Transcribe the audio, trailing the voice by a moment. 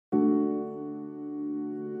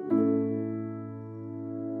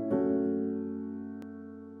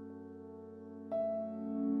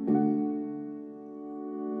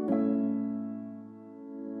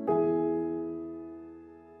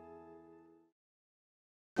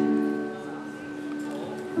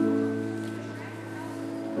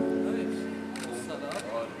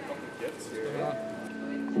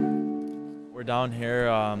We're down here,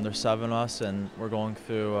 there's 7 of us, and we're going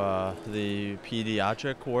through the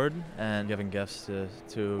pediatric ward and giving gifts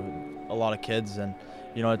to a lot of kids, and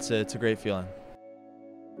you know, it's a great feeling.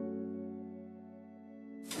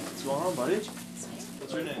 What's going on, buddy?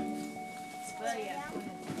 What's your name? William.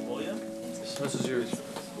 William? This is yours.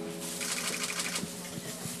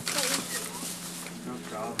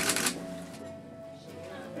 Good job.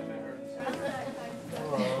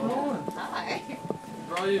 Hello. Hi.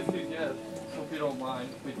 Brought you a few gifts. Hope you don't mind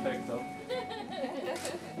if we picked them.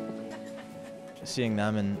 Seeing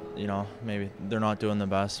them, and you know, maybe they're not doing the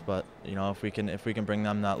best, but you know, if we can bring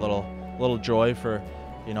them that little joy for,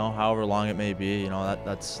 you know, however long it may be, you know,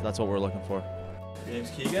 that's what we're looking for. Your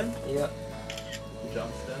name's Keegan? Yep.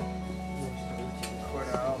 Justin.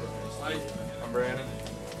 Hi, I'm Brandon.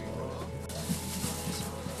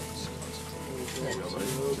 There you go, buddy.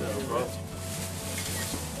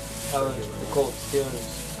 How are the Colts doing?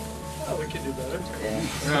 Oh, we can do better. Yeah.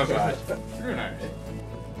 Oh, God. You're doing all right.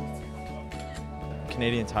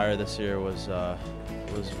 Canadian Tire this year was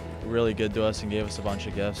really good to us and gave us a bunch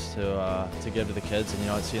of gifts to give to the kids, and you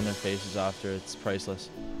know, seeing their faces after, it's priceless.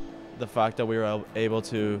 The fact that we were able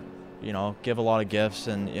to, you know, give a lot of gifts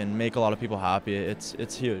and make a lot of people happy,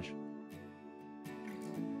 it's huge.